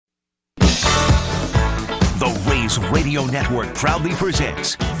Rays Radio Network proudly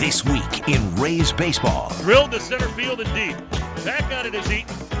presents This Week in Rays Baseball. Drilled to center field and deep. Back out it is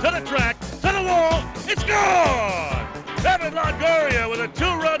Eaton. To the track. To the wall. It's gone! Evan Longoria with a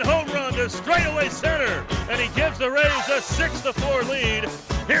two-run home run to straightaway center. And he gives the Rays a 6-4 lead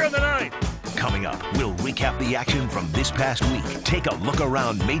here in the ninth. Coming up, we'll recap the action from this past week, take a look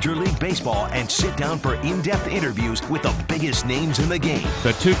around Major League Baseball, and sit down for in-depth interviews with the biggest names in the game.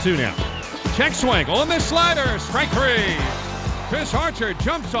 The 2-2 now. Check swing on the slider. Strike three. Chris Archer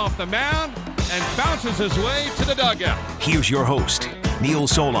jumps off the mound and bounces his way to the dugout. Here's your host, Neil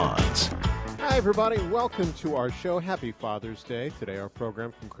Solondz. Hi, everybody. Welcome to our show. Happy Father's Day. Today, our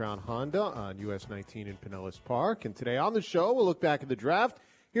program from Crown Honda on US 19 in Pinellas Park. And today on the show, we'll look back at the draft,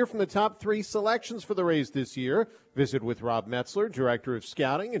 hear from the top three selections for the Rays this year, visit with Rob Metzler, Director of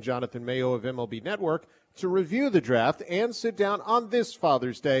Scouting, and Jonathan Mayo of MLB Network to review the draft and sit down on this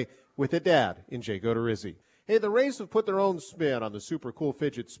Father's Day with a dad in Jay Odorizzi. Hey, the Rays have put their own spin on the super cool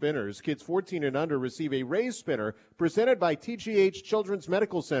fidget spinners. Kids 14 and under receive a Rays spinner presented by TGH Children's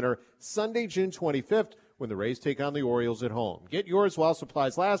Medical Center Sunday, June 25th when the Rays take on the Orioles at home. Get yours while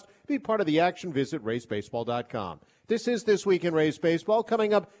supplies last. Be part of the action. Visit RaysBaseball.com. This is This Week in Rays Baseball.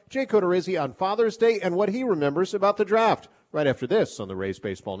 Coming up, Jay Odorizzi on Father's Day and what he remembers about the draft. Right after this on the Rays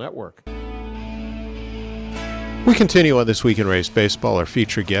Baseball Network. We continue on This Week in Rays Baseball. Our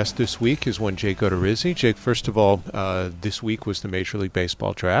featured guest this week is one Jake Odorizzi. Jake, first of all, this week was the Major League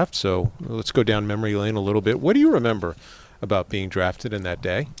Baseball draft, so let's go down memory lane a little bit. What do you remember about being drafted in that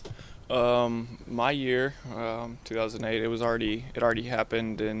day? My year, 2008, it already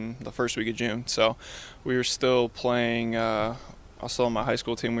happened in the first week of June, so we were still playing. I was still on my high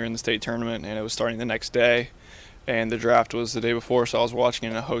school team. We were in the state tournament, and it was starting the next day. And the draft was the day before, so I was watching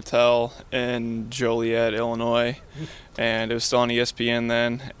in a hotel in Joliet, Illinois, and it was still on ESPN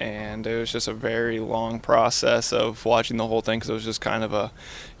then, and it was just a very long process of watching the whole thing because it was just kind of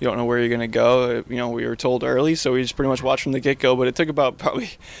you don't know where you're going to go. You know, we were told early, so we just pretty much watched from the get-go, but it took about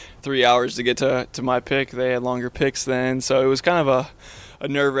probably 3 hours to get to my pick. They had longer picks then, so it was kind of a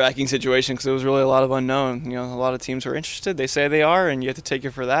nerve-wracking situation because it was really a lot of unknown. You know, a lot of teams are interested. They say they are, and you have to take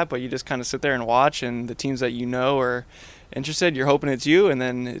it for that, but you just kind of sit there and watch, and the teams that you know are interested, you're hoping it's you, and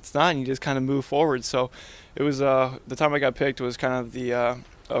then it's not, and you just kind of move forward. So it was the time I got picked was kind of the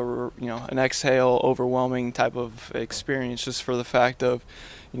an exhale, overwhelming type of experience just for the fact of,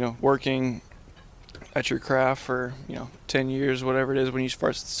 working at your craft for 10 years, whatever it is, when you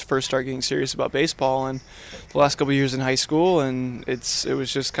first start getting serious about baseball, and the last couple of years in high school, and it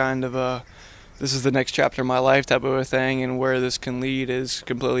was just kind of this is the next chapter of my life type of a thing, and where this can lead is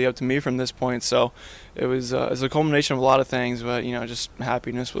completely up to me from this point. So it was a culmination of a lot of things, but just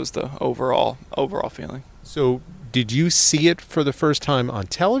happiness was the overall feeling. So did you see it for the first time on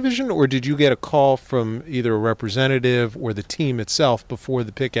television, or did you get a call from either a representative or the team itself before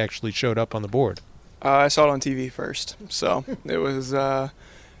the pick actually showed up on the board? I saw it on TV first, so it was a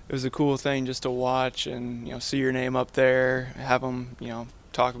cool thing just to watch and see your name up there, have them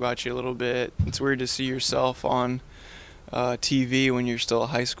talk about you a little bit. It's weird to see yourself on TV when you're still a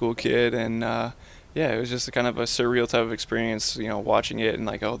high school kid, and it was just a kind of a surreal type of experience, watching it and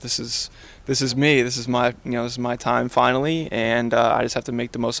like, oh, this is me, this is my time finally, and I just have to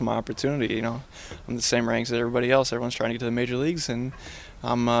make the most of my opportunity. I'm the same ranks as everybody else. Everyone's trying to get to the major leagues, and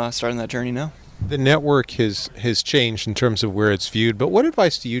I'm starting that journey now. The network has changed in terms of where it's viewed, but what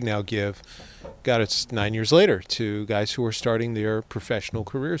advice do you now give, it's 9 years later, to guys who are starting their professional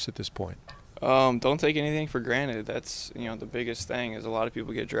careers at this point? Don't take anything for granted. That's, the biggest thing is a lot of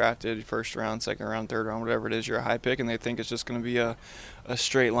people get drafted first round, second round, third round, whatever it is, you're a high pick, and they think it's just going to be a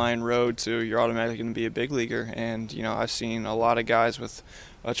straight line road to you're automatically going to be a big leaguer. And, I've seen a lot of guys with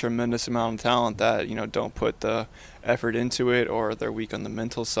a tremendous amount of talent that, don't put the effort into it, or they're weak on the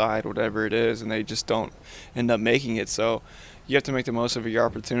mental side, whatever it is, and they just don't end up making it. So you have to make the most of your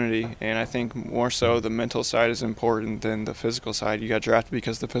opportunity, and I think more so the mental side is important than the physical side. You got drafted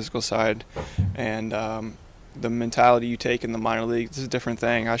because the physical side and the mentality you take in the minor league is a different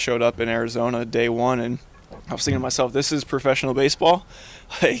thing. I showed up in Arizona day one, and I was thinking to myself, this is professional baseball?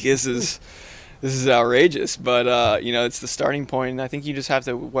 Like, this is outrageous, but it's the starting point, and I think you just have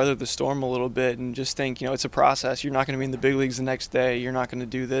to weather the storm a little bit and just think, it's a process. You're not going to be in the big leagues the next day. You're not going to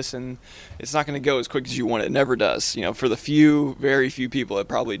do this, and it's not going to go as quick as you want. It never does. For the very few people, it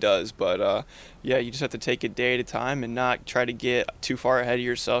probably does, but you just have to take it day at a time and not try to get too far ahead of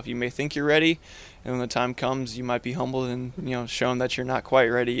yourself. You may think you're ready, and when the time comes, you might be humbled and shown that you're not quite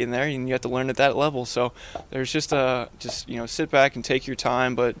ready in there, and you have to learn at that level. So there's just sit back and take your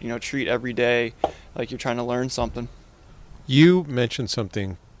time, but treat every day like you're trying to learn something. You mentioned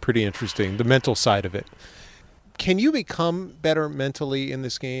something pretty interesting, the mental side of it. Can you become better mentally in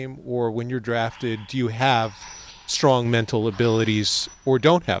this game, or when you're drafted, do you have strong mental abilities or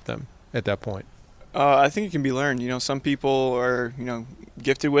don't have them at that point? I think it can be learned. Some people are,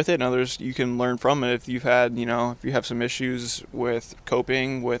 gifted with it, and others you can learn from it. If you've had, if you have some issues with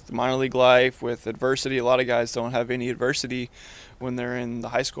coping with minor league life, with adversity, a lot of guys don't have any adversity when they're in the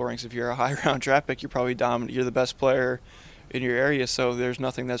high school ranks. If you're a high round draft pick, you're probably dominant. You're the best player in your area, so there's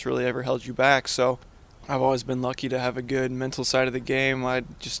nothing that's really ever held you back. So I've always been lucky to have a good mental side of the game. I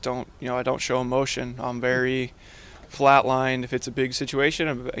just don't, I don't show emotion. I'm very flatlined. If it's a big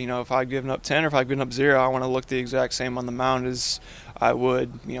situation, if I've given up 10 or if I've given up 0, I want to look the exact same on the mound as I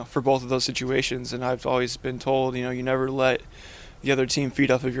would, for both of those situations. And I've always been told, you never let the other team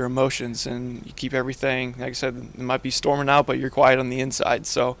feed off of your emotions, and you keep everything, like I said, it might be storming out, but you're quiet on the inside.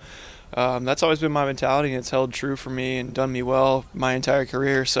 So that's always been my mentality, and it's held true for me and done me well my entire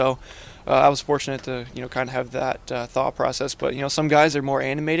career. So I was fortunate to, kind of have that thought process. But, some guys are more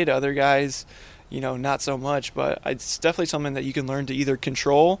animated, other guys, not so much. But it's definitely something that you can learn to either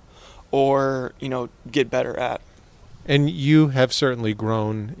control or, get better at. And you have certainly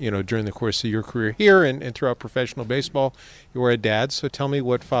grown, during the course of your career here and throughout professional baseball. You were a dad, so tell me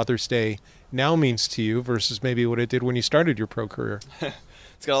what Father's Day now means to you versus maybe what it did when you started your pro career.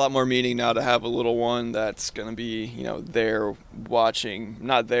 It's got a lot more meaning now to have a little one that's going to be, there watching,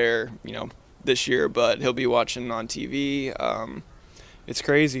 not there, this year, but he'll be watching on TV. It's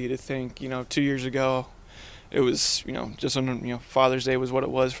crazy to think, 2 years ago, it was, just on, Father's Day was what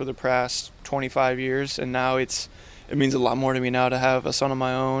it was for the past 25 years, and now it means a lot more to me now to have a son of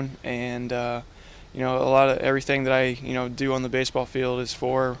my own. And a lot of everything that I do on the baseball field is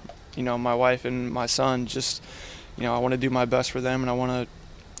for my wife and my son. Just I want to do my best for them, and I want to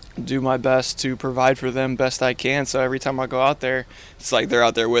do my best to provide for them best I can. So every time I go out there, it's like they're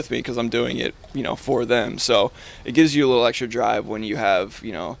out there with me because I'm doing it for them. So it gives you a little extra drive when you have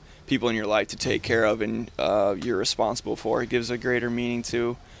people in your life to take care of and you're responsible for. It gives a greater meaning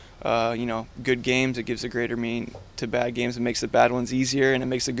to good games. It gives a greater meaning to bad games. It makes the bad ones easier, and it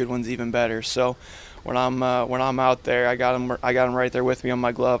makes the good ones even better. So when I'm out there, I got them right there with me on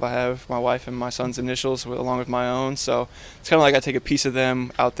my glove. I have my wife and my son's initials along with my own. So it's kind of like I take a piece of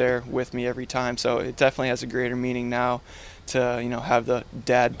them out there with me every time. So it definitely has a greater meaning now to have the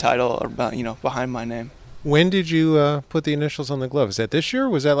dad title behind my name. When did you put the initials on the glove? Is that this year or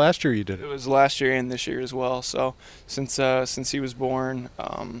was that last year you did it? It was last year and this year as well. So since he was born,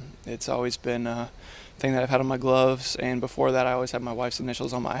 it's always been a thing that I've had on my gloves. And before that, I always had my wife's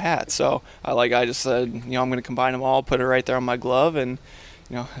initials on my hat. So I just said, I'm going to combine them all, put it right there on my glove, and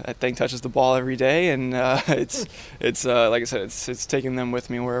that thing touches the ball every day. And it's like I said, it's taking them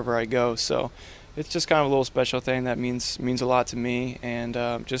with me wherever I go. So it's just kind of a little special thing that means a lot to me, and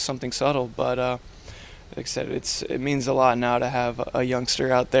just something subtle, but. Like I said, it means a lot now to have a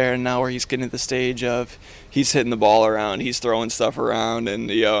youngster out there, and now where he's getting to the stage of he's hitting the ball around, he's throwing stuff around, and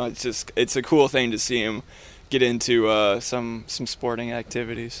it's a cool thing to see him get into some sporting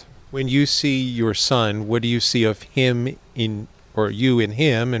activities. When you see your son, what do you see of him or you in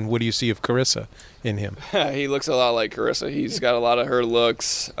him, and what do you see of Carissa in him? He looks a lot like Carissa. He's got a lot of her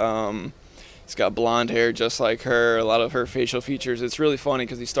looks. He's got blonde hair just like her, a lot of her facial features. It's really funny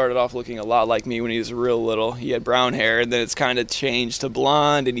because he started off looking a lot like me when he was real little. He had brown hair, and then it's kind of changed to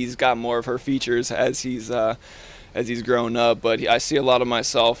blonde, and he's got more of her features as he's grown up. But I see a lot of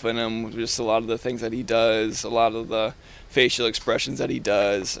myself in him, just a lot of the things that he does, a lot of the facial expressions that he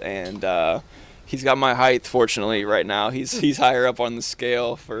does, and he's got my height, fortunately, right now. He's higher up on the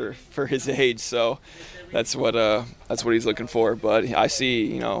scale for his age, so that's what he's looking for. But I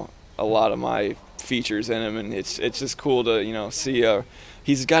see, a lot of my features in him, and it's just cool to see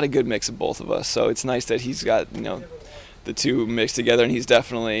he's got a good mix of both of us. So it's nice that he's got the two mixed together, and he's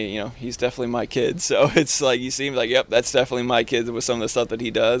definitely my kid. So it's like you see him like, yep, that's definitely my kid with some of the stuff that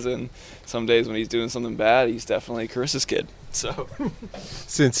he does, and some days when he's doing something bad, he's definitely Carissa's kid. So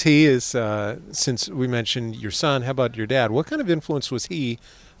since we mentioned your son, how about your dad? What kind of influence was he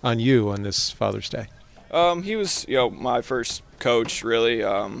on you on this Father's Day? He was my first coach, really.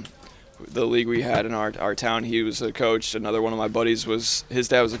 The league we had in our town, he was a coach. Another one of my buddies his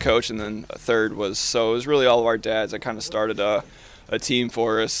dad was a coach, and then a third was, so it was really all of our dads that kind of started a team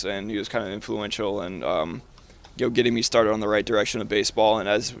for us, and he was kind of influential and getting me started on the right direction of baseball. And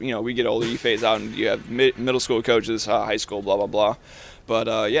as we get older, you phase out, and you have middle school coaches, high school, blah blah blah.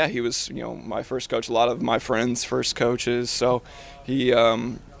 But he was my first coach. A lot of my friends' first coaches. So he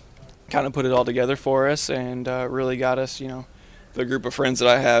kind of put it all together for us, and really got us the group of friends that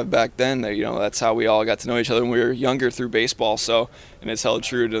I have back then, that, that's how we all got to know each other when we were younger through baseball. So, and it's held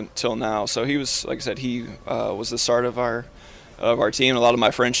true till now. So he was, like I said, he was the start of our team and a lot of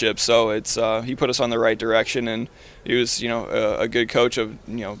my friendships. So it's he put us on the right direction, and he was a good coach of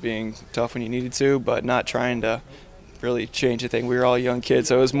being tough when you needed to, but not trying to really change anything. We were all young kids,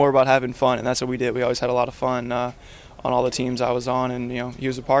 so it was more about having fun, and that's what we did. We always had a lot of fun on all the teams I was on, and he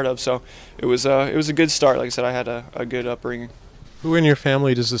was a part of. So it was a good start. Like I said, I had a good upbringing. Who in your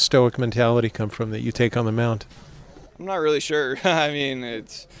family does the stoic mentality come from that you take on the mound? I'm not really sure. I mean,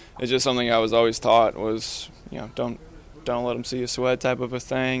 it's just something I was always taught was don't let them see you sweat type of a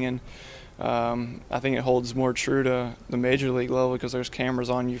thing, and I think it holds more true to the major league level because there's cameras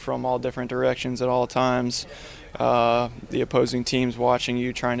on you from all different directions at all times. The opposing team's watching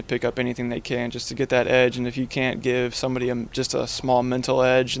you, trying to pick up anything they can just to get that edge, and if you can't give somebody just a small mental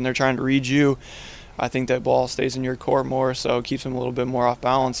edge and they're trying to read you, I think that ball stays in your court more, so it keeps them a little bit more off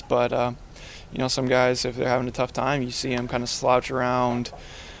balance. But some guys, if they're having a tough time, you see them kind of slouch around.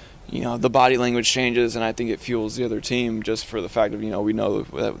 The body language changes, and I think it fuels the other team just for the fact of, we know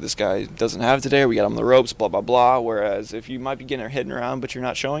that this guy doesn't have it today, we got him on the ropes, blah, blah, blah. Whereas if you might be getting hitting around, but you're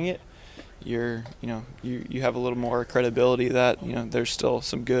not showing it, you have a little more credibility that, there's still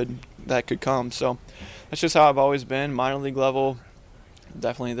some good that could come. So that's just how I've always been, minor league level,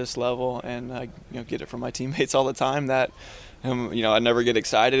 definitely this level, and I, get it from my teammates all the time that, I never get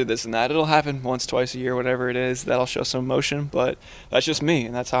excited, this and that. It'll happen once, twice a year, whatever it is. That'll show some emotion, but that's just me,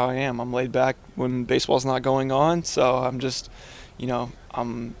 and that's how I am. I'm laid back when baseball's not going on, so I'm just,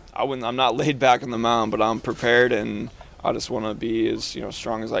 I'm not laid back on the mound, but I'm prepared, and I just want to be as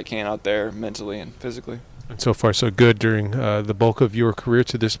strong as I can out there mentally and physically. And so far, so good during the bulk of your career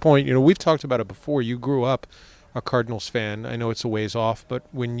to this point. We've talked about it before. You grew up a Cardinals fan. I know it's a ways off, but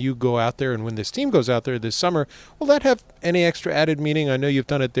when you go out there and when this team goes out there this summer, will that have any extra added meaning? I know you've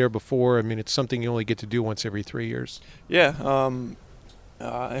done it there before. I mean, it's something you only get to do once every 3 years. Yeah,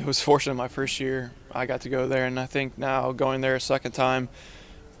 it was fortunate my first year I got to go there, and I think now going there a second time,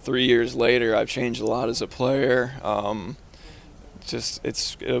 3 years later, I've changed a lot as a player.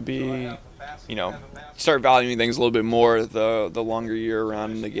 It'll be, start valuing things a little bit more the longer you're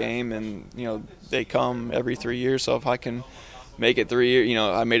around in the game, and they come every 3 years. So if I can make it 3 years,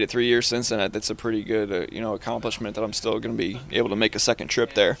 I made it 3 years since then. That's a pretty good accomplishment that I'm still going to be able to make a second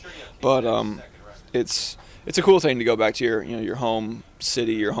trip there. But it's a cool thing to go back to your home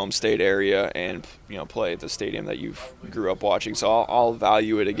city, your home state area, and play at the stadium that you grew up watching. So I'll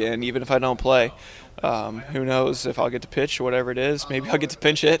value it again, even if I don't play. Who knows if I'll get to pitch, whatever it is. Maybe I'll get to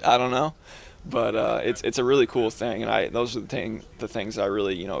pinch hit. I don't know. But it's a really cool thing, and those are the things I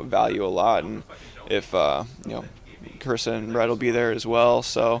really value a lot. And if Carissa and Brett will be there as well,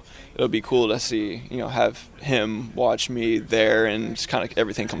 so it'll be cool to see have him watch me there, and just kind of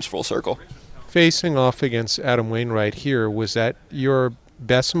everything comes full circle. Facing off against Adam Wainwright here, was that your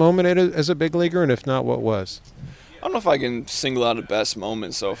best moment as a big leaguer, and if not, what was? I don't know if I can single out a best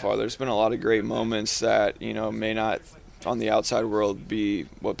moment so far. There's been a lot of great moments that may not on the outside world be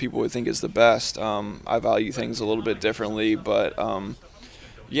what people would think is the best. I value things a little bit differently, but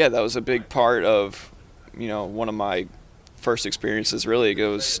that was a big part of one of my first experiences. Really, it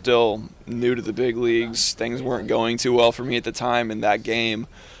was still new to the big leagues. Things weren't going too well for me at the time, and that game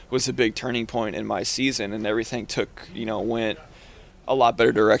was a big turning point in my season, and everything went a lot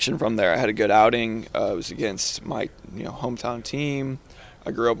better direction from there. I had a good outing. It was against my hometown team.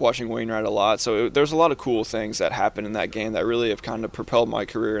 I grew up watching Wainwright a lot, so there's a lot of cool things that happened in that game that really have kind of propelled my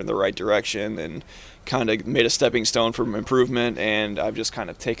career in the right direction and kind of made a stepping stone for improvement, and I've just kind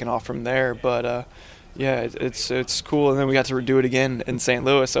of taken off from there. But it's cool, and then we got to do it again in St.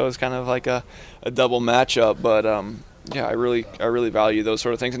 Louis, so it was kind of like a double matchup. But I really value those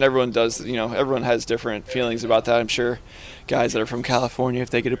sort of things, and everyone does. Everyone has different feelings about that. I'm sure guys that are from California, if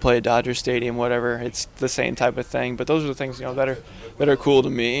they get to play at Dodger Stadium, whatever, it's the same type of thing. But those are the things that are cool to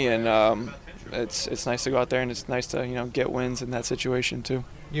me, and it's nice to go out there, and it's nice to get wins in that situation too.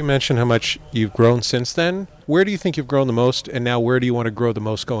 You mentioned how much you've grown since then. Where do you think you've grown the most, and now where do you want to grow the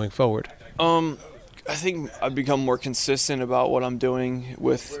most going forward? I think I've become more consistent about what I'm doing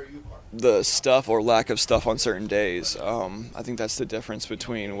with the stuff or lack of stuff on certain days. I think that's the difference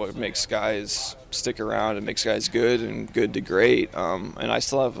between what makes guys stick around and makes guys good and good to great. And I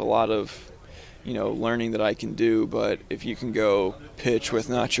still have a lot of, learning that I can do, but if you can go pitch with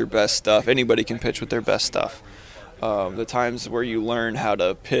not your best stuff, anybody can pitch with their best stuff. The times where you learn how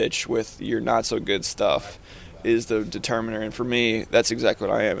to pitch with your not so good stuff is the determiner, and for me, that's exactly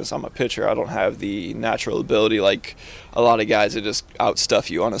what I am. Is I'm a pitcher. I don't have the natural ability like a lot of guys that just outstuff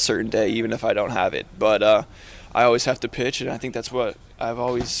you on a certain day, even if I don't have it. But I always have to pitch, and I think that's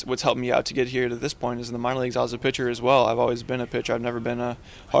what's helped me out to get here to this point is in the minor leagues. I was a pitcher as well. I've always been a pitcher. I've never been a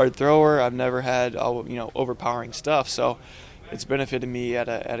hard thrower. I've never had overpowering stuff. So it's benefited me at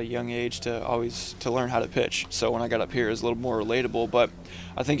a young age to learn how to pitch. So when I got up here, it was a little more relatable. But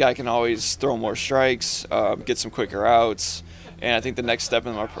I think I can always throw more strikes, get some quicker outs, and I think the next step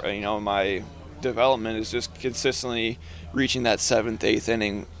in my development is just consistently reaching that 7th, 8th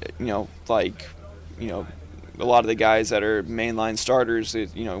inning. A lot of the guys that are mainline starters,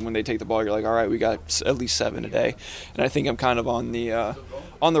 when they take the ball, you're like, all right, we got at least 7 today. And I think I'm kind of on the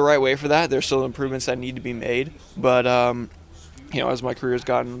right way for that. There's still improvements that need to be made. But, as my career has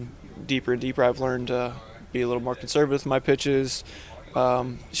gotten deeper and deeper, I've learned to be a little more conservative with my pitches.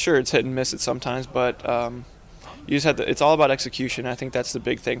 Sure, it's hit and miss it sometimes, but you just it's all about execution. I think that's the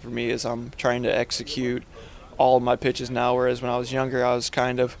big thing for me is I'm trying to execute all of my pitches now, whereas when I was younger, I was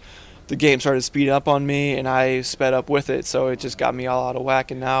the game started to speed up on me, and I sped up with it, so it just got me all out of whack.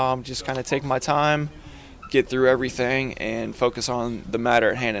 And now I'm just kind of taking my time, get through everything, and focus on the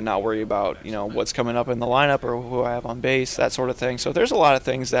matter at hand, and not worry about what's coming up in the lineup or who I have on base, that sort of thing. So there's a lot of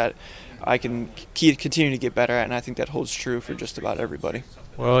things that I can continue to get better at, and I think that holds true for just about everybody.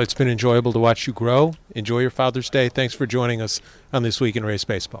 Well, it's been enjoyable to watch you grow. Enjoy your Father's Day. Thanks for joining us on This Week in Rays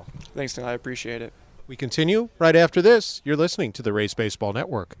Baseball. Thanks, Neil. I appreciate it. We continue right after this. You're listening to the Rays Baseball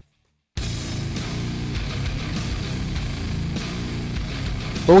Network.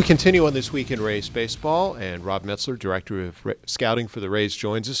 Well, we continue on This Week in Rays Baseball, and Rob Metzler, Director of Scouting for the Rays,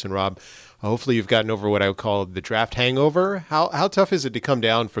 joins us. And Rob, hopefully you've gotten over what I would call the draft hangover. How tough is it to come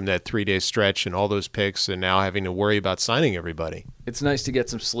down from that 3-day stretch and all those picks and now having to worry about signing everybody? It's nice to get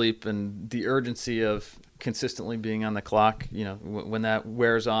some sleep, and the urgency of consistently being on the clock, when that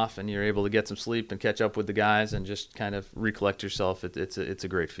wears off and you're able to get some sleep and catch up with the guys and just kind of recollect yourself, it's a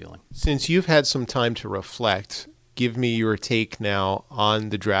great feeling. Since you've had some time to reflect, give me your take now on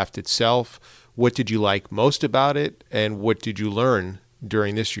the draft itself. What did you like most about it, and what did you learn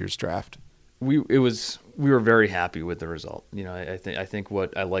during this year's draft? We were very happy with the result. I think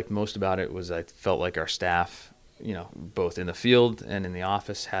what I liked most about it was I felt like our staff, both in the field and in the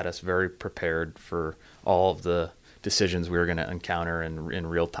office, had us very prepared for all of the decisions we were going to encounter in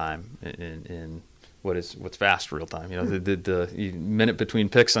real time, in what's fast real time. The minute between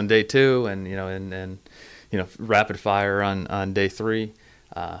picks on day 2 and rapid fire on day 3.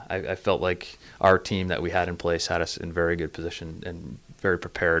 I felt like our team that we had in place had us in very good position and very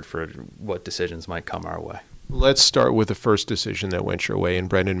prepared for what decisions might come our way. Let's start with the first decision that went your way in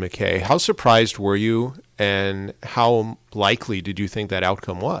Brendan McKay. How surprised were you, and how likely did you think that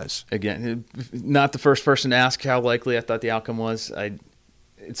outcome was? Again, not the first person to ask how likely I thought the outcome was.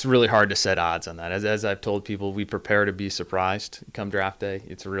 It's really hard to set odds on that. As I've told people, we prepare to be surprised come draft day.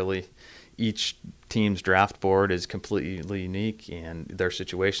 It's really each team's draft board is completely unique, and their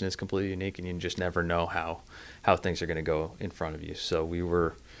situation is completely unique, and you just never know how things are going to go in front of you. So we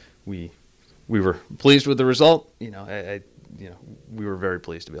were pleased with the result. We were very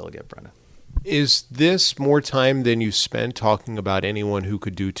pleased to be able to get Brendan. Is this more time than you spent talking about anyone who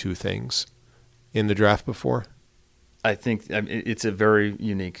could do 2 things in the draft before? I think it's a very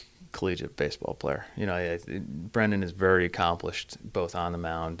unique collegiate baseball player. Brendan is very accomplished both on the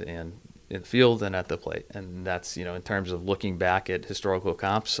mound and in the field and at the plate. And that's, in terms of looking back at historical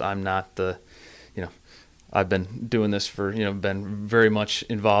comps, I'm not I've been doing this for, been very much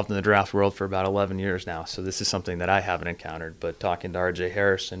involved in the draft world for about 11 years now. So this is something that I haven't encountered. But talking to R.J.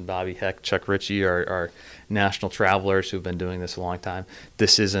 Harrison, Bobby Heck, Chuck Ritchie, our national travelers who've been doing this a long time,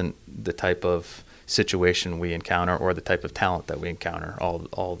 this isn't the type of situation we encounter or the type of talent that we encounter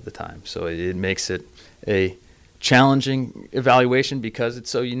all the time. So it makes it a challenging evaluation because it's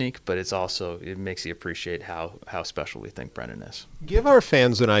so unique, but it makes you appreciate how special we think Brendan is. Give our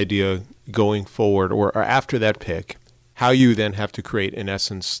fans an idea going forward or after that pick, how you then have to create, in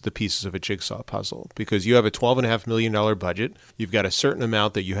essence, the pieces of a jigsaw puzzle, because you have a $12.5 million budget. You've got a certain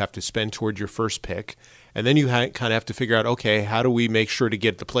amount that you have to spend toward your first pick, and then you kind of have to figure out, okay, how do we make sure to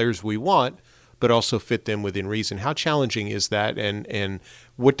get the players we want, but also fit them within reason? How challenging is that, and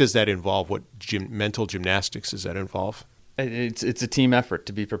what does that involve? What mental gymnastics does that involve? It's a team effort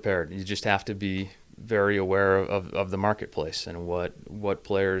to be prepared. You just have to be very aware of the marketplace and what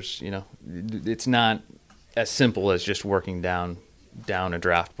players, it's not as simple as just working down a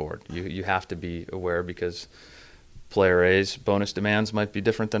draft board. You have to be aware because player A's bonus demands might be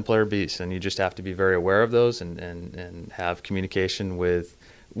different than player B's, and you just have to be very aware of those and have communication with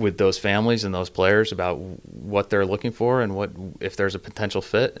those families and those players about what they're looking for and what if there's a potential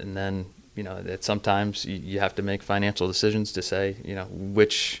fit. And then that sometimes you have to make financial decisions to say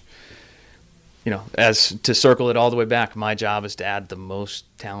which as to circle it all the way back, my job is to add the most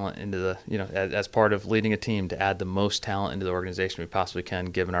talent into the, as part of leading a team, to add the most talent into the organization we possibly can,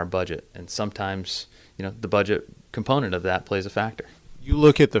 given our budget. And sometimes, the budget component of that plays a factor. You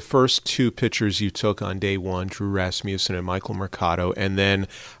look at the first two pitchers you took on day one, Drew Rasmussen and Michael Mercado, and then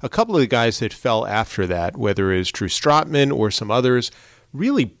a couple of the guys that fell after that, whether it was Drew Strotman or some others,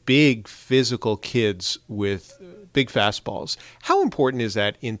 really big physical kids with big fastballs. How important is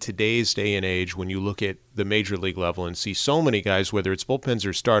that in today's day and age when you look at the major league level and see so many guys, whether it's bullpens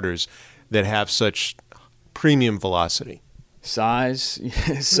or starters, that have such premium velocity? Size,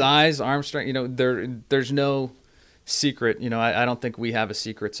 arm strength, there's no secret. I don't think we have a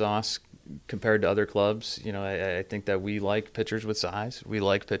secret sauce compared to other clubs. I think that we like pitchers with size. We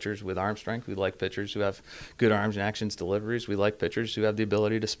like pitchers with arm strength. We like pitchers who have good arms and actions deliveries. We like pitchers who have the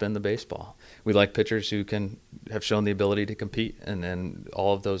ability to spin the baseball. We like pitchers who have shown the ability to compete. And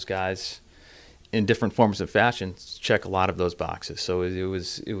all of those guys, in different forms of fashion, check a lot of those boxes. So it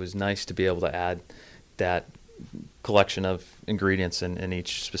was nice to be able to add that collection of ingredients in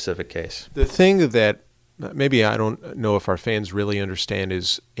each specific case. The thing that maybe I don't know if our fans really understand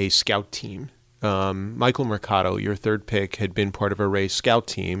is a scout team. Michael Mercado, your third pick, had been part of a Rays scout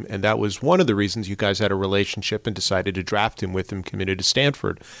team, and that was one of the reasons you guys had a relationship and decided to draft him with him committed to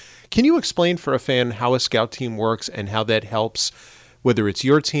Stanford. Can you explain for a fan how a scout team works and how that helps, whether it's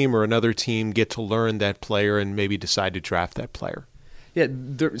your team or another team, get to learn that player and maybe decide to draft that player? Yeah,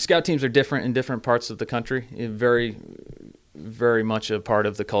 the scout teams are different in different parts of the country. Very, very much a part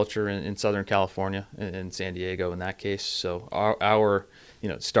of the culture in Southern California and San Diego in that case. So our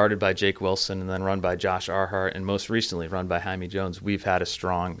started by Jake Wilson and then run by Josh Arhart and most recently run by Jaime Jones. We've had a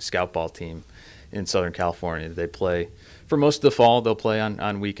strong scout ball team in Southern California. They play for most of the fall. They'll play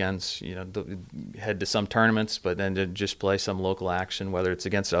on weekends. They'll head to some tournaments, but then to just play some local action, whether it's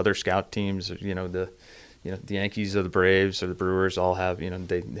against other scout teams. The Yankees or the Braves or the Brewers all have,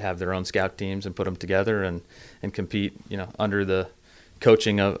 they have their own scout teams and put them together and compete, under the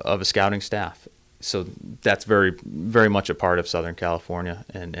coaching of a scouting staff. So that's very, very much a part of Southern California.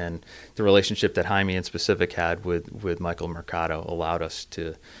 And the relationship that Jaime in specific had with Michael Mercado allowed us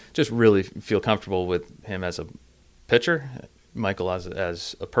to just really feel comfortable with him as a pitcher, Michael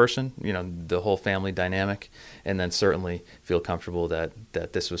as a person, the whole family dynamic, and then certainly feel comfortable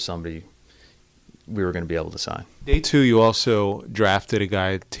that this was somebody we were going to be able to sign. Day two, you also drafted a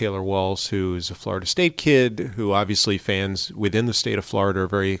guy, Taylor Walls, who is a Florida State kid, who obviously fans within the state of Florida are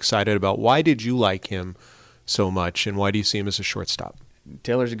very excited about. Why did you like him so much, and why do you see him as a shortstop?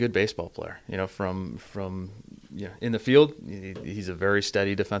 Taylor's a good baseball player. From in the field, he's a very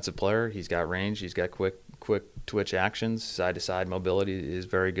steady defensive player. He's got range. He's got quick twitch actions. Side-to-side mobility is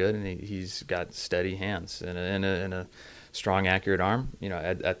very good, and he's got steady hands and a strong, accurate arm.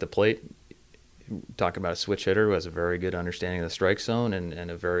 At the plate, talking about a switch hitter who has a very good understanding of the strike zone and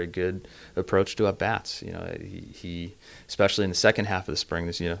a very good approach to at-bats. He especially in the second half of the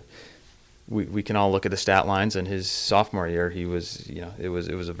spring, we can all look at the stat lines. In his sophomore year, he was, it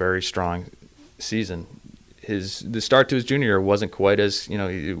was a very strong season. The start to his junior year wasn't quite as,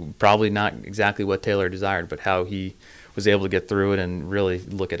 probably not exactly what Taylor desired, but how he was able to get through it and really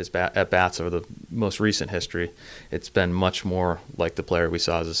look at his at-bats over the most recent history. It's been much more like the player we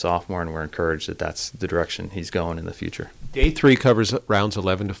saw as a sophomore, and we're encouraged that that's the direction he's going in the future. Day three covers rounds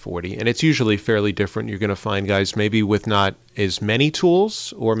 11 to 40, and it's usually fairly different. You're going to find guys maybe with not as many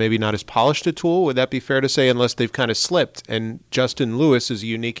tools or maybe not as polished a tool. Would that be fair to say, unless they've kind of slipped? And Justin Lewis is a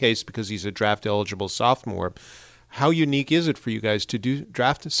unique case because he's a draft-eligible sophomore. How unique is it for you guys to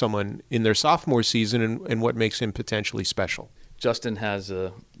draft someone in their sophomore season, and what makes him potentially special? Justin has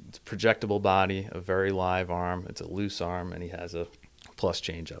a projectable body, a very live arm. It's a loose arm, and he has a plus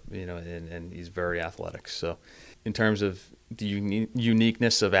changeup, and he's very athletic. So in terms of the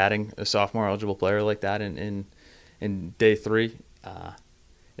uniqueness of adding a sophomore eligible player like that in day three,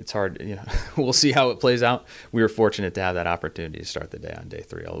 it's hard. We'll see how it plays out. We were fortunate to have that opportunity to start the day on day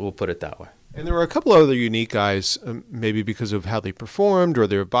three. We'll put it that way. And there were a couple of other unique guys, maybe because of how they performed or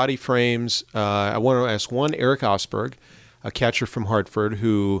their body frames. I want to ask one, Eric Osberg, a catcher from Hartford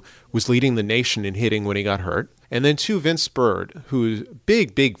who was leading the nation in hitting when he got hurt. And then two, Vince Bird, who's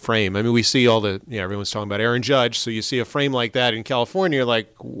big frame. I mean, we see all everyone's talking about Aaron Judge. So you see a frame like that in California, you're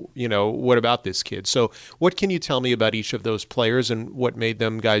like, what about this kid? So what can you tell me about each of those players and what made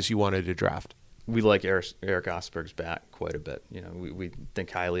them guys you wanted to draft? We like Eric Osberg's bat quite a bit. We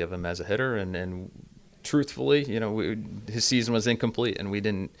think highly of him as a hitter, and truthfully, his season was incomplete, and we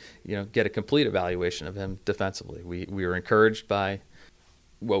didn't, get a complete evaluation of him defensively. We were encouraged by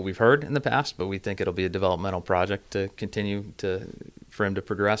what we've heard in the past, but we think it'll be a developmental project to continue to for him to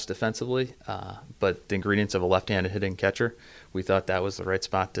progress defensively, but the ingredients of a left-handed hitting catcher, we thought that was the right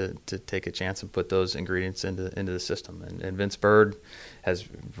spot to take a chance and put those ingredients into the system. And Vince Bird has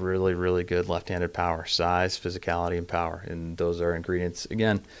really, really good left-handed power, size, physicality, and power, and those are ingredients.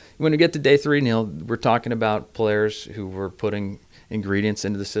 Again, when we get to day 3, Neil, we're talking about players who were putting ingredients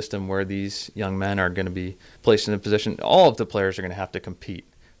into the system where these young men are going to be placed in a position. All of the players are going to have to compete,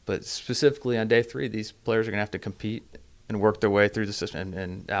 but specifically on day 3, these players are going to have to compete and work their way through the system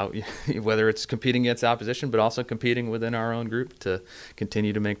and out, whether it's competing against opposition, but also competing within our own group to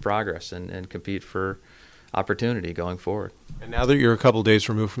continue to make progress and compete for opportunity going forward. And now that you're a couple days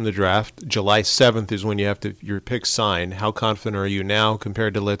removed from the draft, July 7th is when you have your pick signed. How confident are you now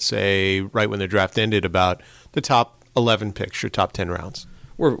compared to, let's say, right when the draft ended, about the top 11 picks, your top 10 rounds?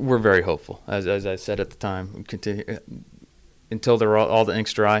 We're very hopeful. As I said at the time, continue until they're all the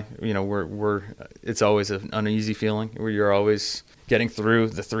ink's dry. It's always an uneasy feeling where you're always getting through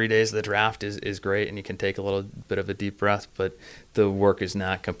the 3 days of the draft is great, and you can take a little bit of a deep breath, but the work is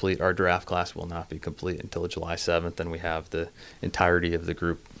not complete. Our draft class will not be complete until July 7th, and we have the entirety of the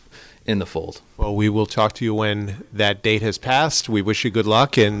group in the fold. Well, we will talk to you when that date has passed. We wish you good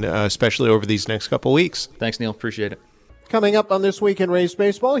luck, and especially over these next couple weeks. Thanks, Neil. Appreciate it. Coming up on This Week in Rays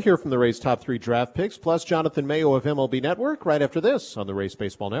Baseball, hear from the Rays' top 3 draft picks, plus Jonathan Mayo of MLB Network, right after this on the Rays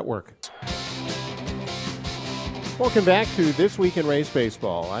Baseball Network. Welcome back to This Week in Rays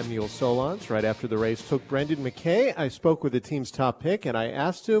Baseball. I'm Neil Solondz. Right after the Rays took Brendan McKay, I spoke with the team's top pick, and I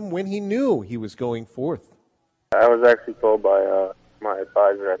asked him when he knew he was going 4th. I was actually told by my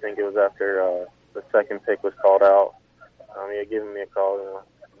advisor, I think it was after the second pick was called out. He had given me a call,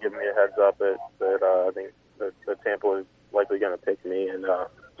 giving me a heads up that I think that Tampa was likely going to pick me, and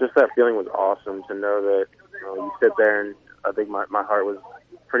just that feeling was awesome to know that you sit there, and I think my heart was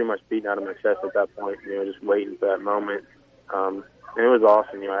pretty much beating out of my chest at that point, just waiting for that moment. And it was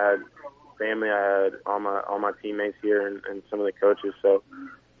awesome. I had family, I had all my teammates here and some of the coaches, so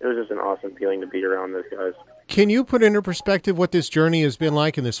it was just an awesome feeling to be around those guys. Can you put into perspective what this journey has been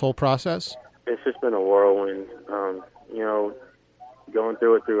like in this whole process? It's just been a whirlwind. Going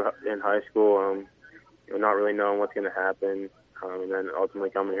through it in high school, not really knowing what's going to happen, and then ultimately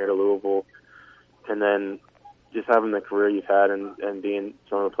coming here to Louisville, and then just having the career you've had and being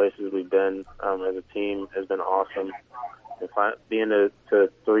some of the places we've been as a team has been awesome. Being to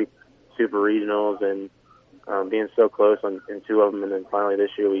 3 super regionals and being so close in 2 of them, and then finally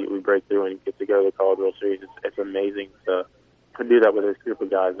this year we break through and get to go to the College World Series. It's amazing to do that with this group of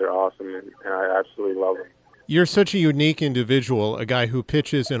guys. They're awesome, and I absolutely love them. You're such a unique individual, a guy who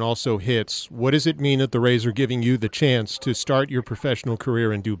pitches and also hits. What does it mean that the Rays are giving you the chance to start your professional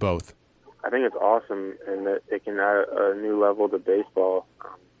career and do both? I think it's awesome, and that it can add a new level to baseball.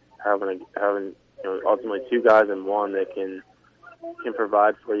 Having ultimately 2 guys in one that can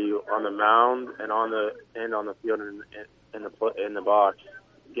provide for you on the mound and on the field and in the box,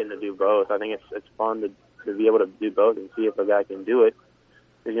 getting to do both. I think it's fun to be able to do both and see if a guy can do it.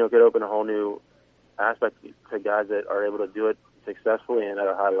 Because it could open a whole new aspect to guys that are able to do it successfully and at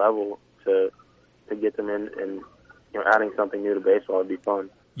a high level to get them in, and adding something new to baseball would be fun.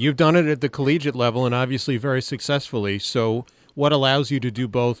 You've done it at the collegiate level and obviously very successfully. So what allows you to do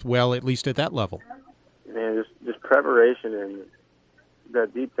both well, at least at that level? Man, just preparation and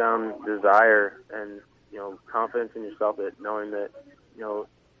that deep down desire and confidence in yourself, that knowing that you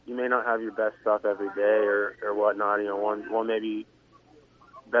may not have your best stuff every day or whatnot. One may be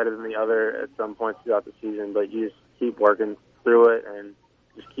better than the other at some points throughout the season, but you just keep working through it and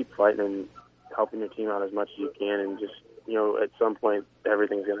just keep fighting and helping your team out as much as you can, and just at some point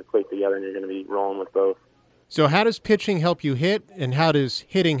everything's going to click together and you're going to be rolling with both. So how does pitching help you hit, and how does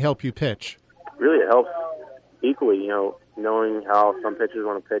hitting help you pitch? Really, it helps equally, knowing how some pitchers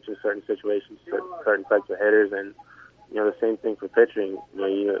want to pitch in certain situations, certain types of hitters, and the same thing for pitching.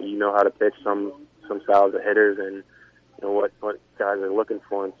 You know how to pitch some styles of hitters, and what guys are looking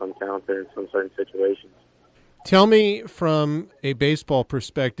for in some counts or in some certain situations. Tell me, from a baseball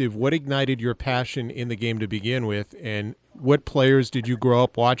perspective, what ignited your passion in the game to begin with, and what players did you grow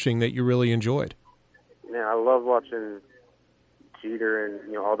up watching that you really enjoyed? Yeah, I love watching Jeter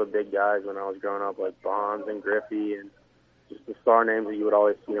and all the big guys when I was growing up, like Bonds and Griffey, and just the star names that you would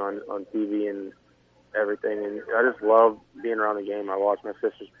always see on TV and everything. And I just love being around the game. I watched my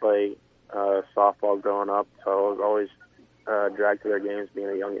sisters play softball growing up, so I was always dragged to their games, being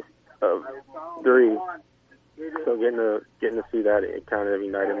the youngest of 3. So getting to see that, it kind of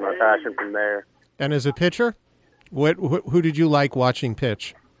ignited my passion from there. And as a pitcher, who did you like watching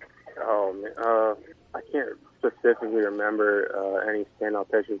pitch? Oh man, I can't specifically remember any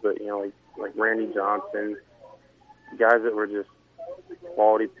standout pitchers, but like Randy Johnson, guys that were just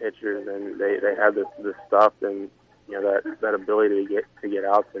quality pitchers, and they had the stuff and that ability to get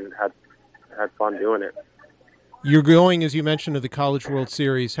outs, and had fun doing it. You're going, as you mentioned, to the College World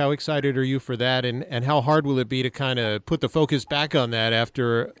Series. How excited are you for that, and how hard will it be to kind of put the focus back on that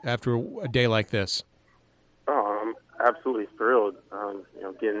after a day like this? Oh, I'm absolutely thrilled.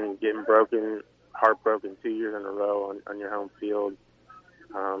 Getting heartbroken 2 years in a row on your home field,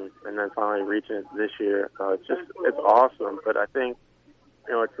 and then finally reaching it this year. It's awesome. But I think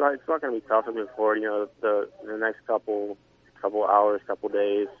it's not going to be tough moving forward. The next couple hours, couple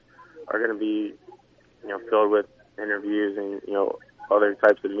days are going to be filled with interviews and other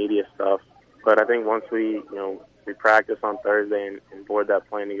types of media stuff. But I think once we practice on Thursday and board that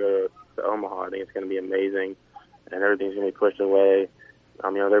plane to go to Omaha, I think it's going to be amazing, and everything's going to be pushed away.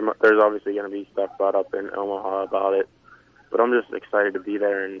 There's obviously going to be stuff brought up in Omaha about it, but I'm just excited to be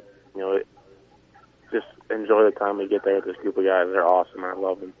there and just enjoy the time we get there with this group of guys. They're awesome. I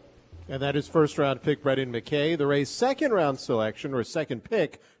love them. And that is first-round pick Brendan McKay. The Rays' second-round selection, or second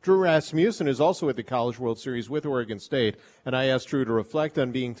pick, Drew Rasmussen, is also at the College World Series with Oregon State. And I asked Drew to reflect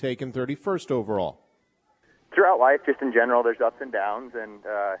on being taken 31st overall. Throughout life, just in general, there's ups and downs. And,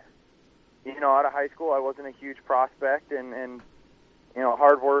 out of high school, I wasn't a huge prospect. And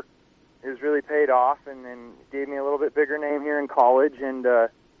hard work has really paid off and gave me a little bit bigger name here in college. And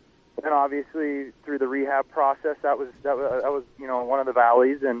obviously, through the rehab process, that was one of the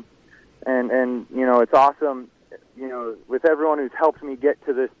valleys. And it's awesome, with everyone who's helped me get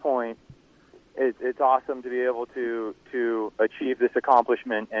to this point, it's awesome to be able to achieve this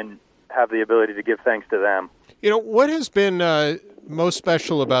accomplishment and have the ability to give thanks to them. What has been most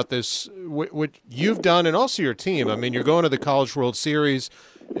special about this, what you've done and also your team? I mean, you're going to the College World Series.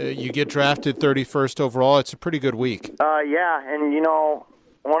 You get drafted 31st overall. It's a pretty good week. Yeah, and,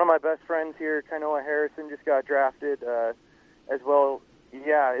 one of my best friends here, Kainoa Harrison, just got drafted as well.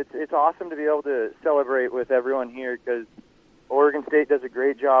 Yeah, it's awesome to be able to celebrate with everyone here because Oregon State does a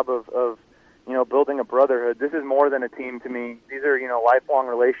great job of building a brotherhood. This is more than a team to me. These are, lifelong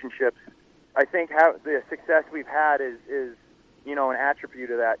relationships. I think the success we've had is an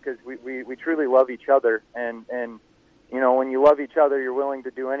attribute of that because we truly love each other. And when you love each other, you're willing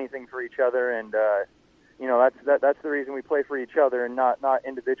to do anything for each other. And, that's the reason we play for each other and not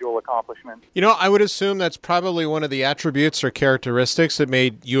individual accomplishments. I would assume that's probably one of the attributes or characteristics that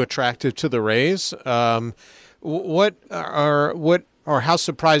made you attractive to the Rays. What or how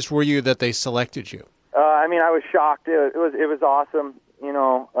surprised were you that they selected you? I was shocked. It was awesome,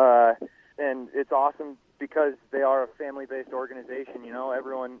 and it's awesome because they are a family-based organization.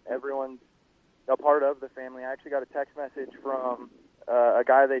 Everyone's a part of the family. I actually got a text message from a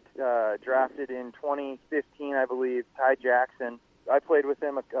guy they drafted in 2015, I believe, Ty Jackson. I played with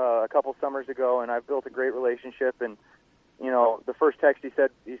him a couple summers ago, and I've built a great relationship. And the first text he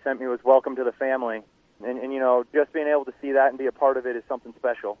sent me was "Welcome to the family," and just being able to see that and be a part of it is something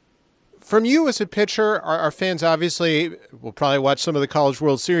special. From you as a pitcher, our fans obviously will probably watch some of the College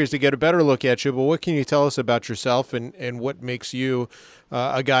World Series to get a better look at you, but what can you tell us about yourself and what makes you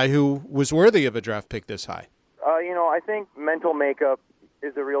a guy who was worthy of a draft pick this high? I think mental makeup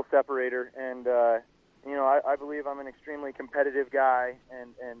is a real separator, and I believe I'm an extremely competitive guy,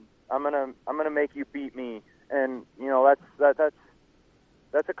 and I'm gonna make you beat me, and that's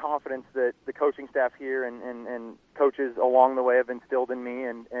a confidence that the coaching staff here and coaches along the way have instilled in me,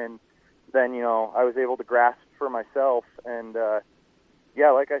 and then I was able to grasp for myself, and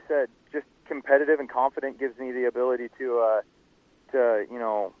like I said, just competitive and confident gives me the ability to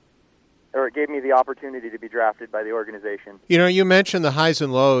or it gave me the opportunity to be drafted by the organization. You mentioned the highs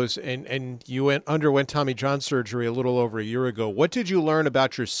and lows, and you underwent Tommy John surgery a little over a year ago. What did you learn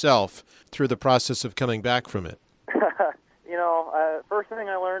about yourself through the process of coming back from it? First thing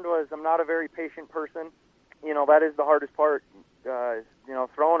I learned was I'm not a very patient person. That is the hardest part.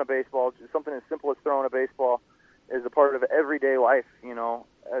 Throwing a baseball, something as simple as throwing a baseball, is a part of everyday life,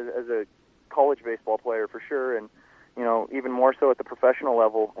 as a college baseball player for sure, and even more so at the professional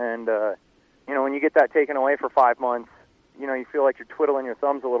level. And, when you get that taken away for 5 months, you feel like you're twiddling your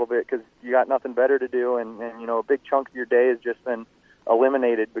thumbs a little bit because you got nothing better to do. And a big chunk of your day has just been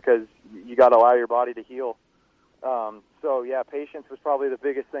eliminated because you got to allow your body to heal. Patience was probably the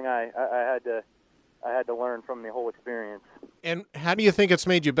biggest thing I had to learn from the whole experience. And how do you think it's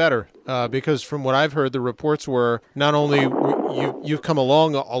made you better? Because from what I've heard, the reports were not only you've come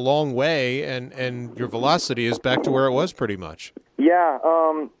along a long way, and your velocity is back to where it was pretty much. Yeah,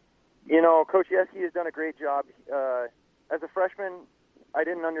 Coach Yeskie has done a great job. As a freshman, I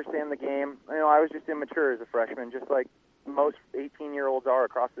didn't understand the game. I was just immature as a freshman, just like most 18-year-olds are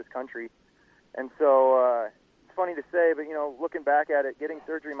across this country. And so it's funny to say, but, looking back at it, getting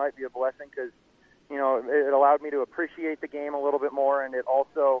surgery might be a blessing because, it allowed me to appreciate the game a little bit more, and it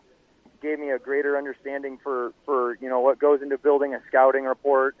also gave me a greater understanding for what goes into building a scouting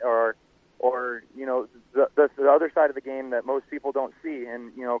report or the other side of the game that most people don't see.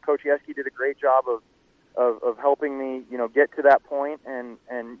 And, Coach Yeske did a great job of helping me, get to that point, and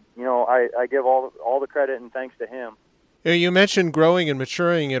I give all the credit and thanks to him. You mentioned growing and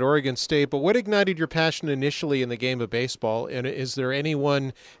maturing at Oregon State, but what ignited your passion initially in the game of baseball? And is there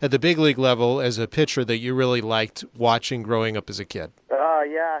anyone at the big league level as a pitcher that you really liked watching growing up as a kid?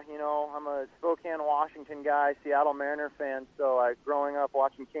 Yeah, I'm a Spokane, Washington guy, Seattle Mariner fan, so growing up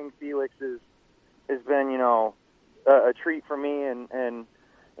watching King Felix has been, a treat for me, and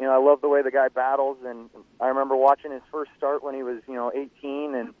I love the way the guy battles, and I remember watching his first start when he was,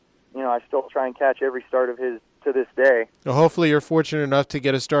 18, and, I still try and catch every start of his to this day. Well, hopefully you're fortunate enough to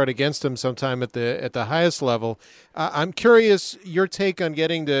get a start against him sometime at the highest level. I'm curious your take on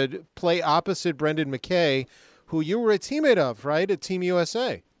getting to play opposite Brendan McKay, who you were a teammate of, right, at Team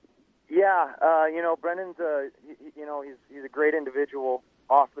USA? Yeah, Brendan's he's a great individual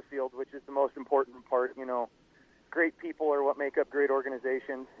off the field, which is the most important part. Great people are what make up great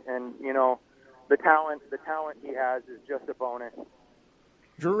organizations, and the talent he has is just a bonus.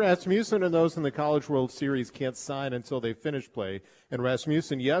 Drew Rasmussen and those in the College World Series can't sign until they finish play, and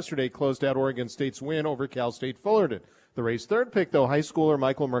Rasmussen yesterday closed out Oregon State's win over Cal State Fullerton. The Rays' third pick, though, high schooler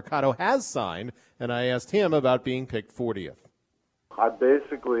Michael Mercado has signed, and I asked him about being picked 40th. I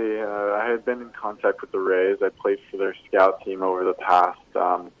had been in contact with the Rays. I played for their scout team over the past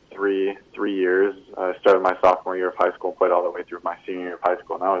three years. I started my sophomore year of high school, played all the way through my senior year of high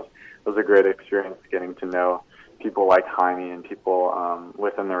school, and it was a great experience getting to know people like Jaime and people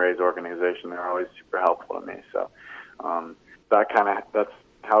within the Rays organization. They're always super helpful to me. So that's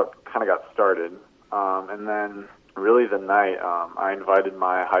how it kind of got started. And then really the night I invited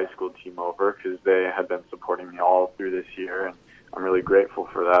my high school team over because they had been supporting me all through this year, and I'm really grateful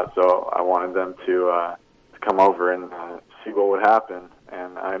for that. So I wanted them to come over and see what would happen.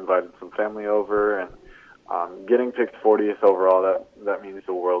 And I invited some family over, and getting picked 40th overall, that means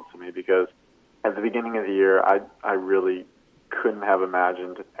the world to me because at the beginning of the year, I really couldn't have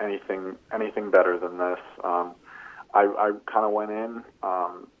imagined anything better than this. I kind of went in,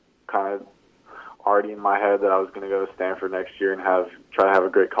 kind of already in my head that I was going to go to Stanford next year and try to have a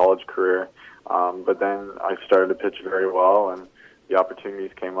great college career. But then I started to pitch very well, and the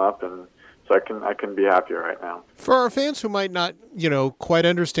opportunities came up, and so I couldn't be happier right now. For our fans who might not, quite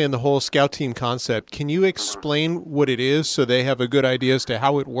understand the whole scout team concept, can you explain what it is so they have a good idea as to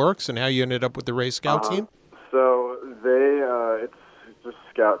how it works and how you ended up with the Rays scout team? So it's a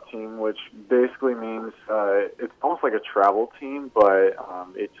scout team, which basically means it's almost like a travel team, but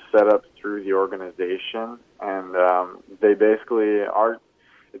it's set up through the organization, and they basically are.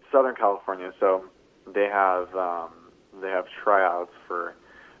 It's Southern California, so they have tryouts for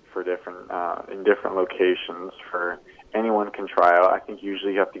different in different locations. For anyone can try out. I think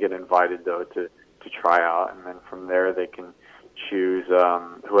usually you have to get invited though to try out, and then from there they can choose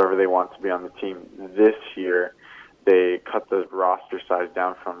whoever they want to be on the team. This year they cut the roster size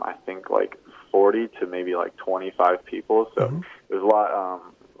down from I think like 40 to maybe like 25 people. So there's a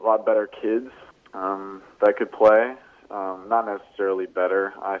lot better kids that could play. Not necessarily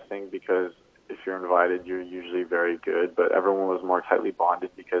better, I think, because if you're invited, you're usually very good, but everyone was more tightly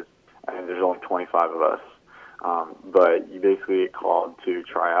bonded because there's only 25 of us. But you basically get called to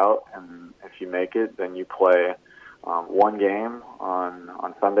try out, and if you make it, then you play one game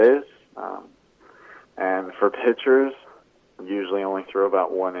on Sundays. And for pitchers, usually only throw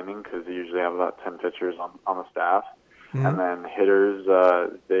about one inning because they usually have about 10 pitchers on the staff. Mm-hmm. And then hitters,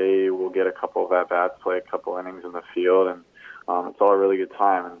 they will get a couple of at-bats, play a couple innings in the field, and it's all a really good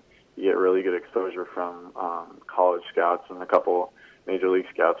time. And you get really good exposure from college scouts, and a couple major league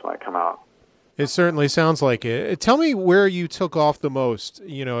scouts might come out. It certainly sounds like it. Tell me where you took off the most,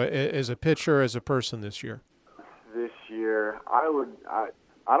 as a pitcher, as a person this year. This year, I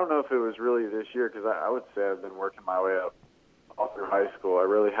don't know if it was really this year because I would say I've been working my way up all through high school. I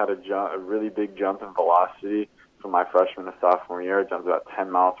really had a really big jump in velocity from my freshman to sophomore year. I jumped about 10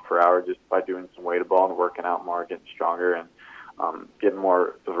 miles per hour just by doing some weighted ball and working out more, getting stronger, and getting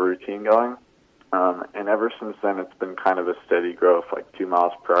more of a routine going. And ever since then, it's been kind of a steady growth, like 2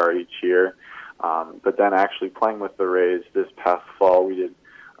 miles per hour each year. But then actually playing with the Rays this past fall, we did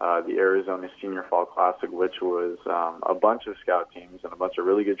the Arizona Senior Fall Classic, which was a bunch of scout teams and a bunch of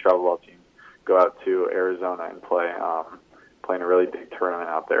really good travel ball teams go out to Arizona and play in a really big tournament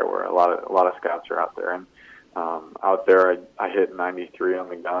out there where a lot of scouts are out there. And out there, I hit 93 on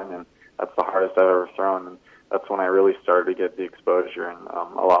the gun, and that's the hardest I've ever thrown. And that's when I really started to get the exposure, and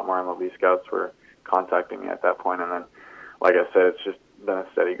a lot more MLB scouts were contacting me at that point. And then, like I said, it's just been a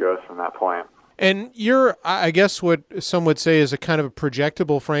steady growth from that point. And you're, I guess, what some would say is a kind of a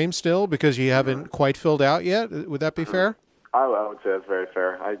projectable frame still, because you haven't quite filled out yet. Would that be fair? I would say that's very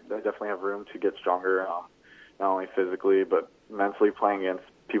fair. I definitely have room to get stronger, not only physically but mentally, playing against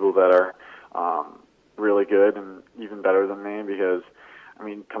people that are really good and even better than me. Because, I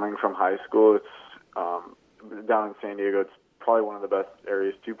mean, coming from high school, it's down in San Diego, it's probably one of the best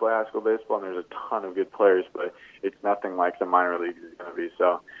areas to play high school baseball, and there's a ton of good players, but it's nothing like the minor leagues is going to be.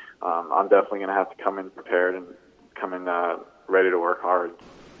 So I'm definitely going to have to come in prepared and come in ready to work hard.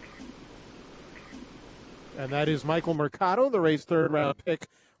 And that is Michael Mercado, the Rays' third-round pick,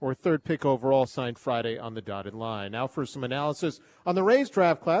 or third pick overall, signed Friday on the dotted line. Now for some analysis on the Rays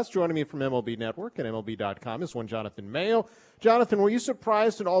draft class. Joining me from MLB Network and MLB.com is one Jonathan Mayo. Jonathan, were you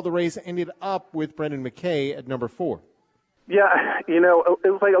surprised that all the Rays ended up with Brendan McKay at number 4? Yeah, it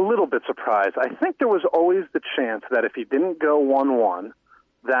was like a little bit surprised. I think there was always the chance that if he didn't go 1-1,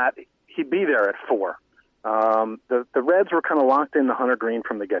 that he'd be there at 4. The Reds were kind of locked into Hunter Green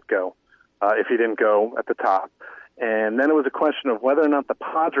from the get-go if he didn't go at the top. And then it was a question of whether or not the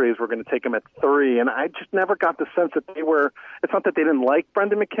Padres were going to take him at 3. And I just never got the sense that they were – it's not that they didn't like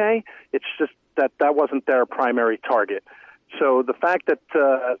Brendan McKay. It's just that wasn't their primary target. So the fact that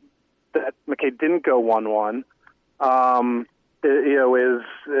McKay didn't go 1-1 – I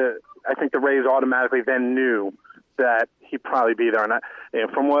think the Rays automatically then knew that he'd probably be there.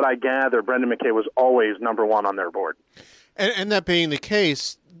 And from what I gather, Brendan McKay was always number 1 on their board. And that being the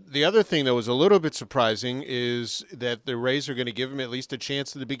case, the other thing that was a little bit surprising is that the Rays are going to give him at least a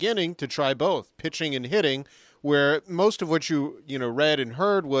chance at the beginning to try both, pitching and hitting, where most of what you read and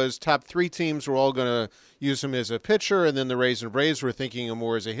heard was top 3 teams were all going to use him as a pitcher, and then the Rays and Braves were thinking him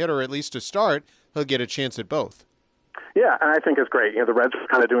more as a hitter. At least to start, he'll get a chance at both. Yeah, and I think it's great. The Reds are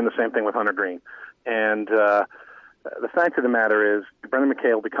kind of doing the same thing with Hunter Green. And the fact of the matter is Brendan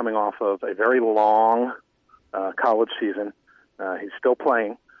McKay will be coming off of a very long college season. He's still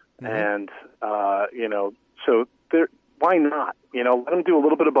playing. Mm-hmm. And, so why not? Let him do a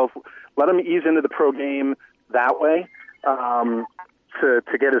little bit of both. Let him ease into the pro game that way. To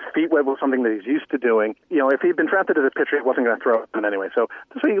get his feet wet with something that he's used to doing. If he'd been drafted as a pitcher, he wasn't going to throw it anyway. So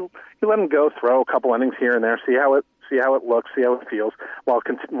you let him go, throw a couple innings here and there, see how it looks, see how it feels while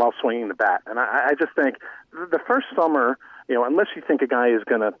swinging the bat. And I just think the first summer, unless you think a guy is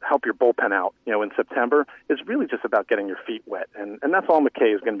going to help your bullpen out, in September, it's really just about getting your feet wet. And that's all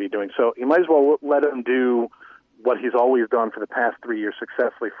McKay is going to be doing. So you might as well let him do what he's always done for the past 3 years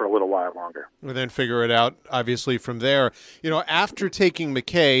successfully for a little while longer. And then figure it out, obviously, from there. After taking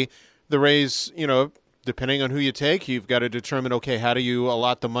McKay, the Rays, depending on who you take, you've got to determine, okay, how do you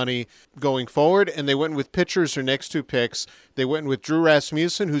allot the money going forward? And they went with pitchers their next 2 picks. They went with Drew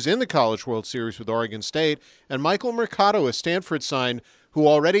Rasmussen, who's in the College World Series with Oregon State, and Michael Mercado, a Stanford sign, who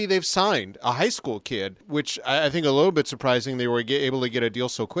already they've signed, a high school kid, which I think a little bit surprising they were able to get a deal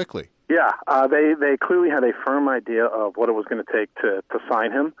so quickly. Yeah, they clearly had a firm idea of what it was going to take to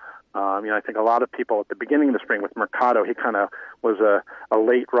sign him. I think a lot of people at the beginning of the spring with Mercado, he kind of was a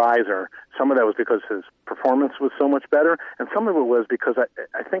late riser. Some of that was because his performance was so much better, and some of it was because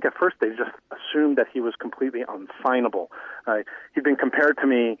I think at first they just assumed that he was completely unsignable. He'd been compared to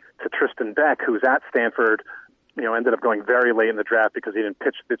me to Tristan Beck, who's at Stanford, ended up going very late in the draft because he didn't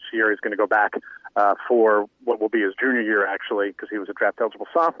pitch this year. He's going to go back for what will be his junior year, actually, because he was a draft-eligible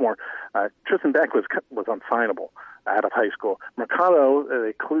sophomore. Tristan Beck was unsignable out of high school. Mercado,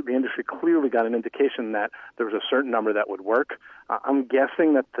 the industry clearly got an indication that there was a certain number that would work. I'm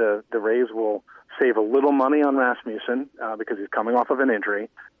guessing that the Rays will save a little money on Rasmussen because he's coming off of an injury.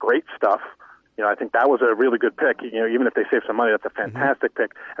 Great stuff. I think that was a really good pick. Even if they save some money, that's a fantastic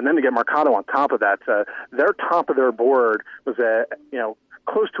pick. And then to get Mercado on top of that, their top of their board was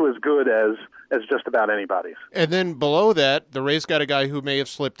close to as good as just about anybody's. And then below that, the Rays got a guy who may have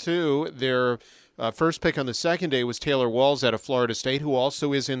slipped too. Their first pick on the second day was Taylor Walls out of Florida State, who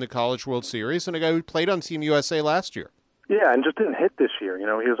also is in the College World Series, and a guy who played on Team USA last year. Yeah, and just didn't hit this year. He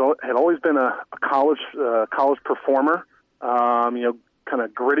had always been a college performer. Kind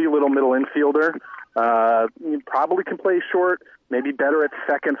of gritty little middle infielder. Probably can play short, maybe better at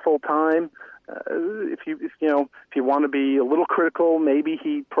second full time. If you want to be a little critical, maybe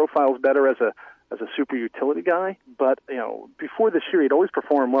he profiles better as a super utility guy. But before this year, he'd always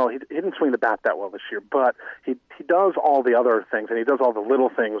performed well. He didn't swing the bat that well this year, but he does all the other things, and he does all the little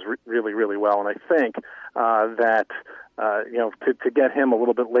things really, really well. And I think that to get him a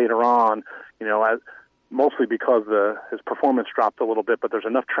little bit later on, mostly because his performance dropped a little bit, but there's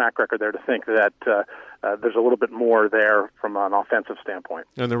enough track record there to think that there's a little bit more there from an offensive standpoint.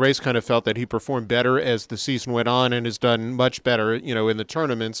 And the Rays kind of felt that he performed better as the season went on and has done much better, in the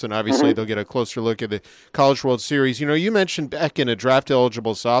tournaments, and obviously they'll get a closer look at the College World Series. You mentioned Beckton, a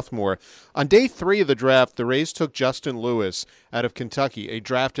draft-eligible sophomore. On day 3 of the draft, the Rays took Justin Lewis out of Kentucky, a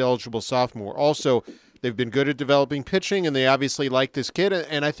draft-eligible sophomore. Also, they've been good at developing pitching, and they obviously like this kid,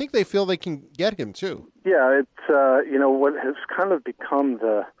 and I think they feel they can get him too. Yeah, it's what has kind of become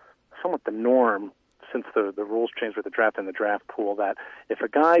somewhat the norm since the rules changed with the draft and the draft pool, that if a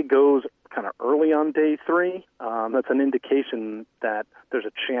guy goes kind of early on day 3, that's an indication that there's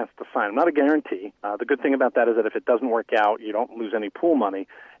a chance to sign him. Not a guarantee. The good thing about that is that if it doesn't work out, you don't lose any pool money.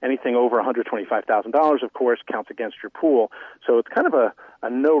 Anything over $125,000, of course, counts against your pool. So it's kind of a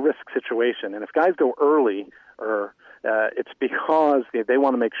no-risk situation. And if guys go early, it's because they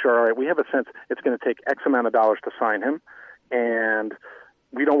want to make sure, all right, we have a sense it's going to take X amount of dollars to sign him, and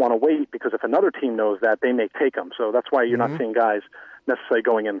we don't want to wait, because if another team knows that, they may take him. So that's why you're not seeing guys necessarily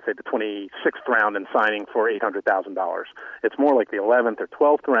going in, say, the 26th round and signing for $800,000. It's more like the 11th or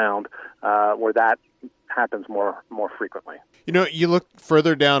 12th round where that happens more frequently. You look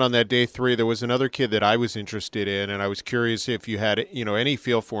further down on that day 3, there was another kid that I was interested in, and I was curious if you had, any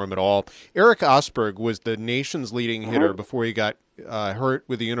feel for him at all. Eric Osberg was the nation's leading hitter before he got hurt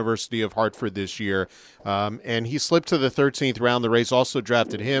with the University of Hartford this year, and he slipped to the 13th round. The Rays also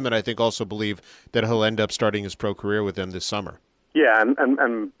drafted him, and I think also believe that he'll end up starting his pro career with them this summer. Yeah,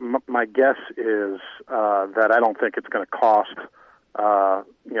 and my guess is that I don't think it's going to cost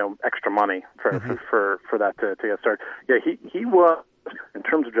extra money for that to get started. Yeah, he was, in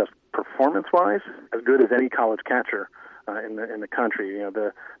terms of just performance-wise, as good as any college catcher in the country.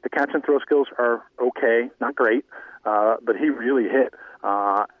 The catch and throw skills are okay, not great, but he really hit.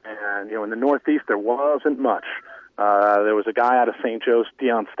 And in the Northeast there wasn't much. There was a guy out of St. Joe's,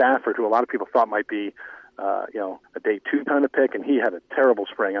 Deion Stafford, who a lot of people thought might be a day 2 kind of pick, and he had a terrible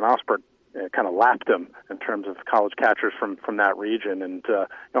spring. And Osberg kind of lapped him in terms of college catchers from that region. And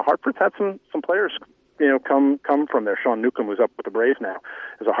Hartford's had some players come from there. Sean Newcomb, who's up with the Braves now,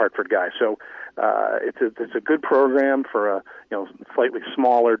 is a Hartford guy. So it's a good program for a slightly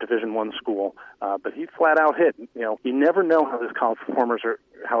smaller Division I school. But he flat out hit. You never know how these college performers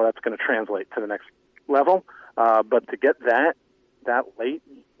how that's going to translate to the next level. But to get that late,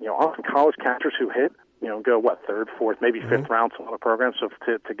 often college catchers who hit, go third, fourth, maybe fifth round, some other programs. So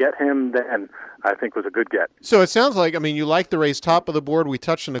to get him then, I think was a good get. So it sounds like, you like the Rays top of the board. We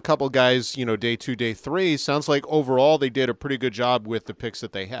touched on a couple guys, day 2, day 3. Sounds like overall they did a pretty good job with the picks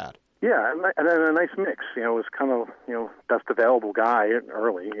that they had. Yeah, and a nice mix. It was kind of, best available guy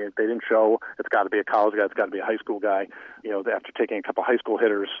early. They didn't show it's got to be a college guy, it's got to be a high school guy. After taking a couple high school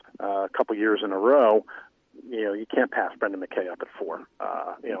hitters a couple years in a row, you can't pass Brendan McKay up at 4,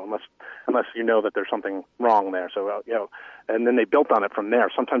 unless you know that there's something wrong there. So, and then they built on it from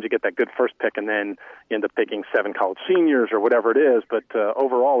there. Sometimes you get that good first pick, and then you end up taking 7 college seniors or whatever it is. But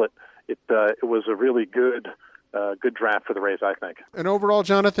overall, it was a really good draft for the Rays, I think. And overall,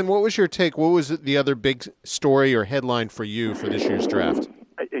 Jonathan, what was your take? What was the other big story or headline for you for this year's draft?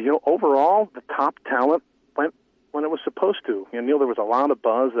 Overall, the top talent went when it was supposed to. Neil, there was a lot of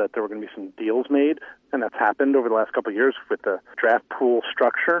buzz that there were going to be some deals made, and that's happened over the last couple of years with the draft pool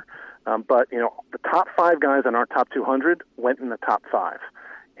structure. But, the top 5 guys on our top 200 went in the top 5.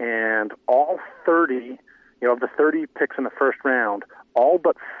 And all 30, of the 30 picks in the first round, all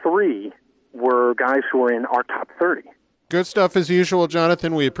but 3 were guys who were in our top 30. Good stuff as usual,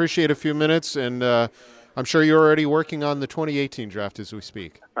 Jonathan. We appreciate a few minutes, and I'm sure you're already working on the 2018 draft as we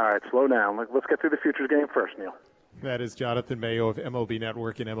speak. All right, slow down. Let's get through the futures game first, Neil. That is Jonathan Mayo of MLB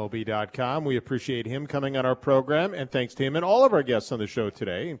Network and MLB.com. We appreciate him coming on our program, and thanks to him and all of our guests on the show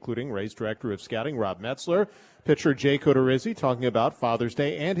today, including Rays Director of Scouting Rob Metzler, pitcher Jay Coterizzi talking about Father's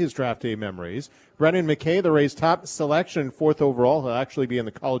Day and his draft day memories. Brendan McKay, the Rays' top selection, 4th overall. He'll actually be in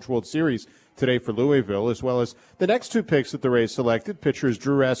the College World Series today for Louisville, as well as the next 2 picks that the Rays selected, pitchers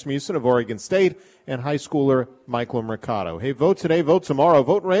Drew Rasmussen of Oregon State and high schooler Michael Mercado. Hey, vote today, vote tomorrow.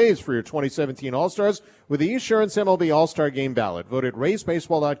 Vote Rays for your 2017 All-Stars with the Esurance MLB All-Star Game ballot. Vote at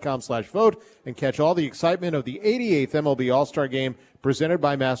RaysBaseball.com/vote and catch all the excitement of the 88th MLB All-Star Game presented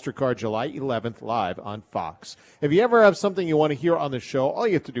by MasterCard July 11th live on Fox. If you ever have something you want to hear on the show, all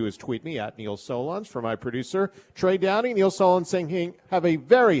you have to do is tweet me at Neil Solondz. For my producer, Trey Downing, Neil Solondz saying, hey, have a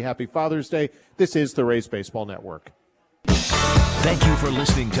very happy Father's Day. This is the Rays Baseball Network. Thank you for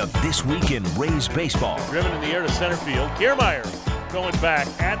listening to This Week in Rays Baseball. Driven in the air to center field. Kiermaier going back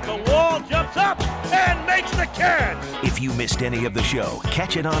at the wall, jumps up and makes the catch. If you missed any of the show,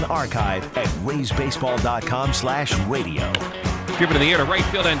 catch it on archive at raysbaseball.com/radio. Given in the air to right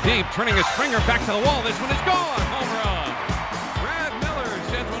field and deep, turning a Springer back to the wall. This one is gone.